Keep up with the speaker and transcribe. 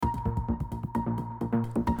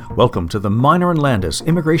Welcome to the Minor and Landis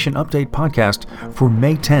Immigration Update Podcast for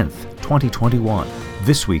May 10th, 2021.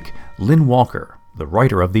 This week, Lynn Walker, the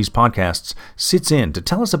writer of these podcasts, sits in to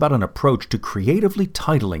tell us about an approach to creatively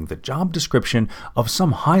titling the job description of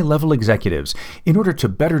some high-level executives in order to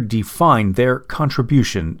better define their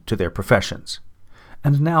contribution to their professions.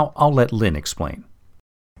 And now I'll let Lynn explain.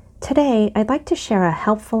 Today, I'd like to share a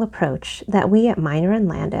helpful approach that we at Minor and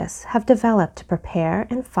Landis have developed to prepare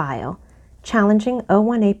and file challenging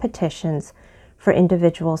O-1A petitions for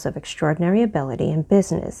individuals of extraordinary ability in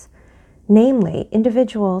business, namely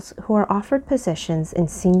individuals who are offered positions in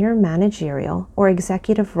senior managerial or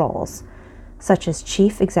executive roles, such as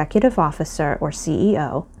Chief Executive Officer or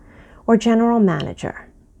CEO, or General Manager.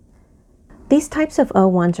 These types of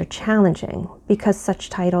O-1s are challenging because such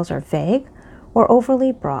titles are vague or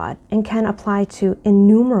overly broad and can apply to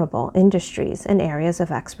innumerable industries and areas of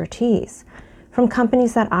expertise, from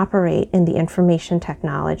companies that operate in the information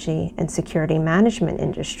technology and security management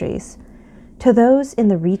industries to those in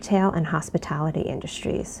the retail and hospitality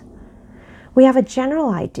industries. We have a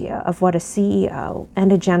general idea of what a CEO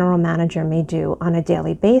and a general manager may do on a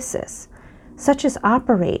daily basis, such as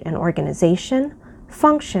operate an organization,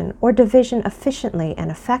 function, or division efficiently and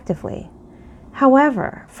effectively.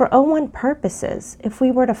 However, for O-1 purposes, if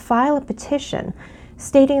we were to file a petition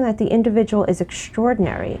stating that the individual is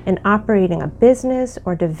extraordinary in operating a business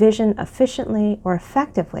or division efficiently or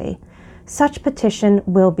effectively, such petition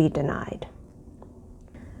will be denied.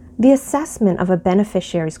 The assessment of a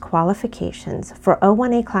beneficiary's qualifications for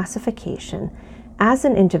O-1A classification as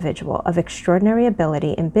an individual of extraordinary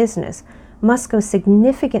ability in business must go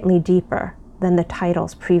significantly deeper than the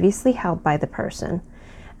titles previously held by the person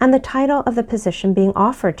and the title of the position being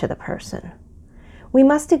offered to the person. We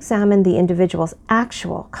must examine the individual's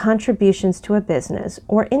actual contributions to a business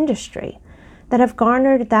or industry that have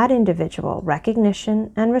garnered that individual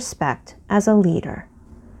recognition and respect as a leader.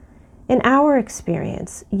 In our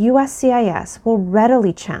experience, USCIS will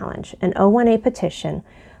readily challenge an O-1A petition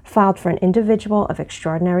filed for an individual of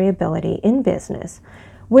extraordinary ability in business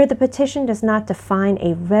where the petition does not define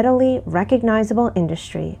a readily recognizable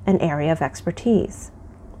industry and area of expertise.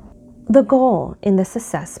 The goal in this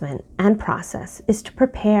assessment and process is to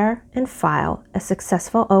prepare and file a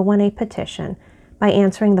successful O-1A petition by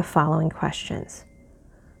answering the following questions.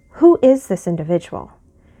 Who is this individual,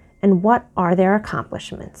 and what are their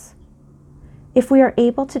accomplishments? If we are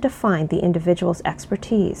able to define the individual's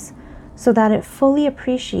expertise so that it fully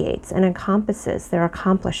appreciates and encompasses their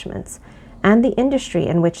accomplishments and the industry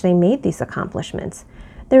in which they made these accomplishments,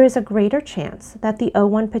 there is a greater chance that the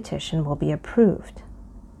O-1 petition will be approved.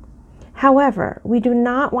 However, we do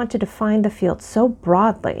not want to define the field so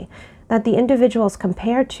broadly that the individual is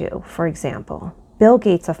compared to, for example, Bill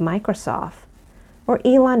Gates of Microsoft or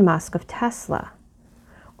Elon Musk of Tesla,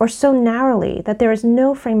 or so narrowly that there is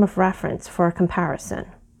no frame of reference for a comparison.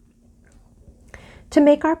 To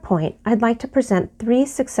make our point, I'd like to present 3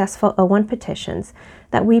 successful O-1 petitions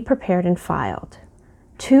that we prepared and filed,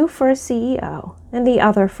 2 for a CEO and the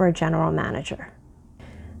other for a general manager.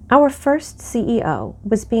 Our first CEO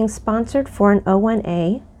was being sponsored for an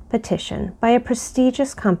O-1A petition by a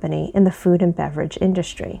prestigious company in the food and beverage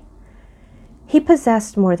industry. He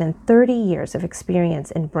possessed more than 30 years of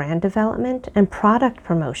experience in brand development and product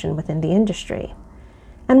promotion within the industry.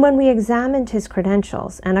 And when we examined his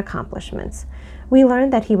credentials and accomplishments, we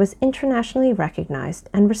learned that he was internationally recognized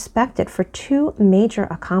and respected for 2 major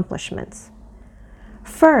accomplishments.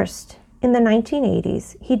 First, in the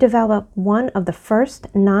 1980s, he developed one of the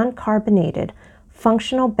first non-carbonated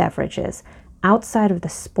functional beverages outside of the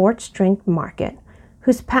sports drink market,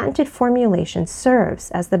 whose patented formulation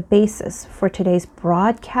serves as the basis for today's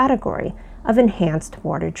broad category of enhanced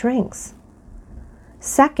water drinks.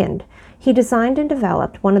 Second, he designed and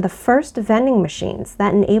developed one of the first vending machines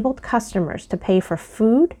that enabled customers to pay for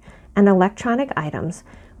food and electronic items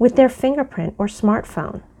with their fingerprint or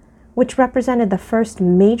smartphone, which represented the first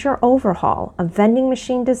major overhaul of vending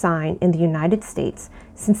machine design in the United States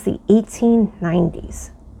since the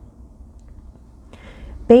 1890s.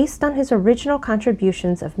 Based on his original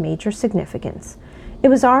contributions of major significance, it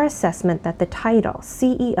was our assessment that the title,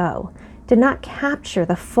 CEO, did not capture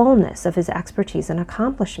the fullness of his expertise and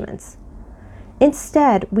accomplishments.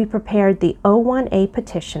 Instead, we prepared the O-1A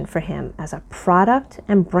petition for him as a product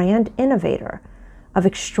and brand innovator of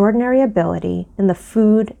extraordinary ability in the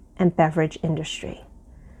food and beverage industry.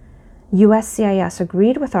 USCIS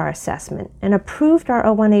agreed with our assessment and approved our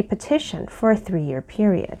O-1A petition for a 3-year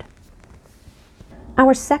period.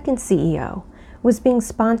 Our second CEO was being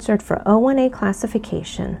sponsored for O-1A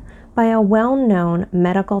classification by a well-known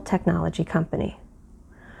medical technology company.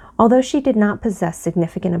 Although she did not possess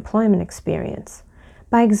significant employment experience,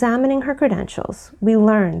 by examining her credentials, we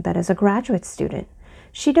learned that as a graduate student,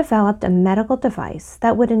 she developed a medical device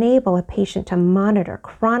that would enable a patient to monitor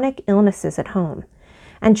chronic illnesses at home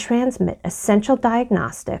and transmit essential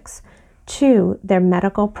diagnostics to their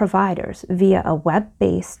medical providers via a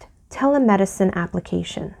web-based telemedicine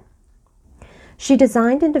application. She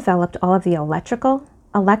designed and developed all of the electrical,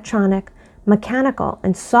 electronic, mechanical,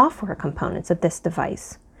 and software components of this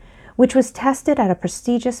device, which was tested at a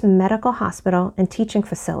prestigious medical hospital and teaching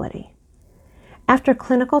facility. After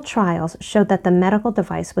clinical trials showed that the medical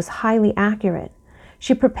device was highly accurate,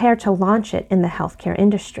 she prepared to launch it in the healthcare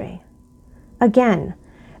industry. Again,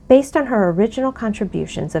 based on her original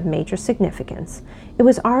contributions of major significance, it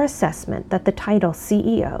was our assessment that the title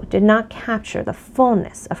CEO did not capture the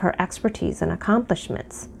fullness of her expertise and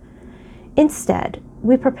accomplishments. Instead,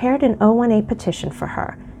 we prepared an O1A petition for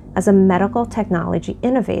her as a medical technology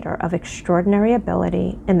innovator of extraordinary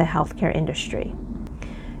ability in the healthcare industry.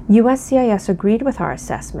 USCIS agreed with our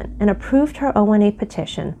assessment and approved her O1A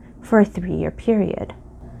petition for a 3-year period.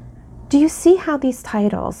 Do you see how these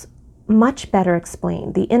titles much better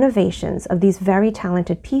explain the innovations of these very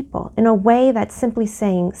talented people in a way that simply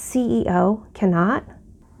saying CEO cannot?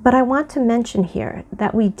 But I want to mention here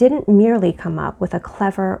that we didn't merely come up with a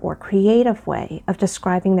clever or creative way of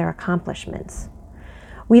describing their accomplishments.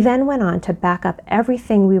 We then went on to back up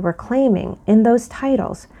everything we were claiming in those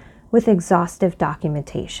titles with exhaustive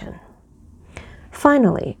documentation.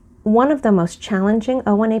 Finally, one of the most challenging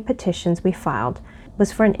O1A petitions we filed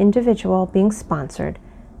was for an individual being sponsored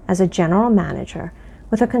as a general manager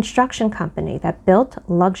with a construction company that built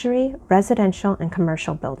luxury residential and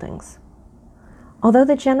commercial buildings. Although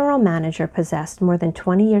the general manager possessed more than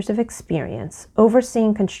 20 years of experience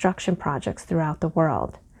overseeing construction projects throughout the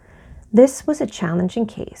world, this was a challenging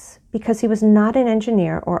case because he was not an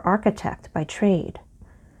engineer or architect by trade.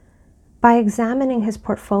 By examining his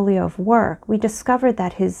portfolio of work, we discovered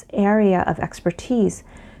that his area of expertise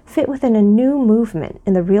fit within a new movement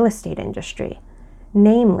in the real estate industry,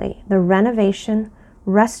 namely the renovation,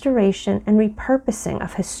 restoration, and repurposing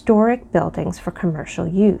of historic buildings for commercial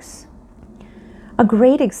use. A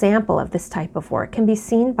great example of this type of work can be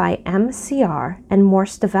seen by MCR and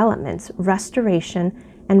Morse Development's restoration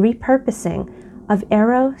and repurposing of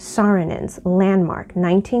Eero Saarinen's landmark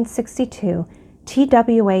 1962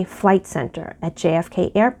 TWA Flight Center at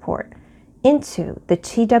JFK Airport into the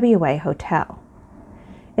TWA Hotel.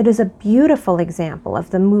 It is a beautiful example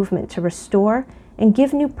of the movement to restore and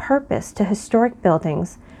give new purpose to historic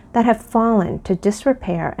buildings that have fallen to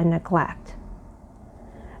disrepair and neglect.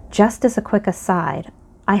 Just as a quick aside,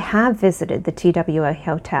 I have visited the TWA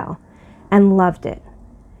Hotel and loved it.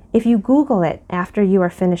 If you Google it after you are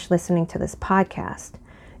finished listening to this podcast,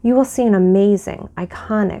 you will see an amazing,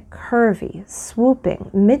 iconic, curvy,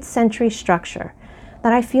 swooping, mid-century structure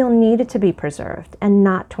that I feel needed to be preserved and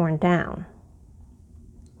not torn down.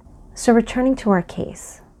 So returning to our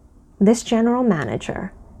case, this general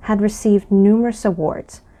manager had received numerous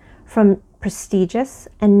awards from prestigious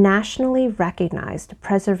and nationally recognized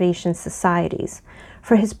preservation societies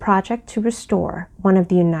for his project to restore one of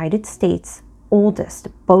the United States' oldest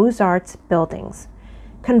Beaux-Arts buildings,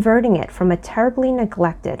 converting it from a terribly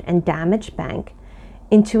neglected and damaged bank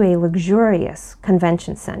into a luxurious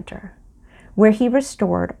convention center, where he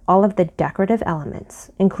restored all of the decorative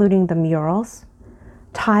elements, including the murals,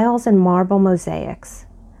 tiles and marble mosaics,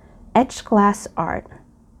 etched glass art,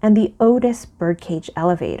 and the Otis birdcage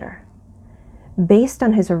elevator. Based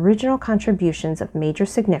on his original contributions of major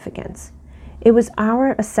significance, it was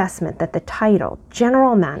our assessment that the title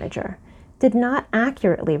General Manager did not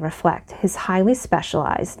accurately reflect his highly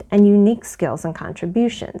specialized and unique skills and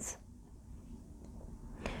contributions.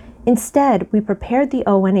 Instead, we prepared the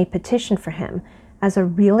O1A petition for him as a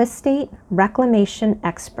real estate reclamation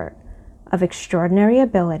expert of extraordinary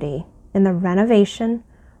ability in the renovation,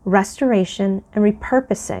 restoration, and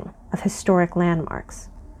repurposing of historic landmarks.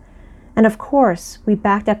 And of course, we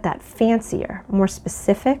backed up that fancier, more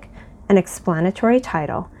specific, and explanatory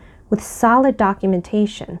title with solid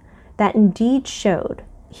documentation that indeed showed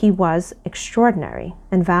he was extraordinary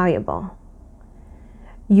and valuable.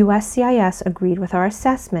 USCIS agreed with our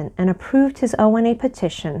assessment and approved his O1A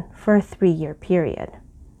petition for a 3-year period.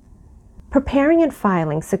 Preparing and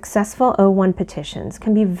filing successful O1 petitions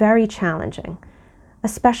can be very challenging,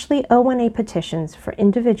 especially O1A petitions for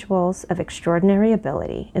individuals of extraordinary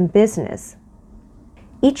ability in business.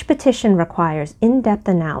 Each petition requires in-depth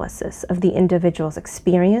analysis of the individual's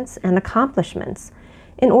experience and accomplishments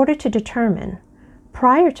in order to determine,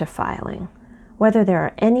 prior to filing, whether there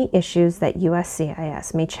are any issues that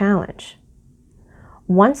USCIS may challenge.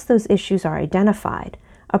 Once those issues are identified,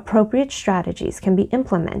 appropriate strategies can be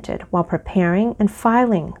implemented while preparing and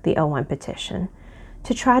filing the O1 petition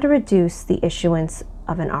to try to reduce the issuance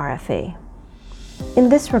of an RFE. In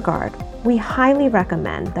this regard, we highly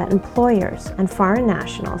recommend that employers and foreign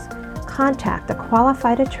nationals contact a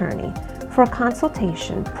qualified attorney for a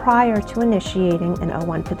consultation prior to initiating an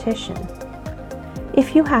O1 petition.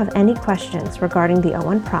 If you have any questions regarding the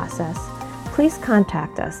O1 process, please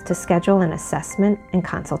contact us to schedule an assessment and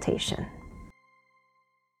consultation.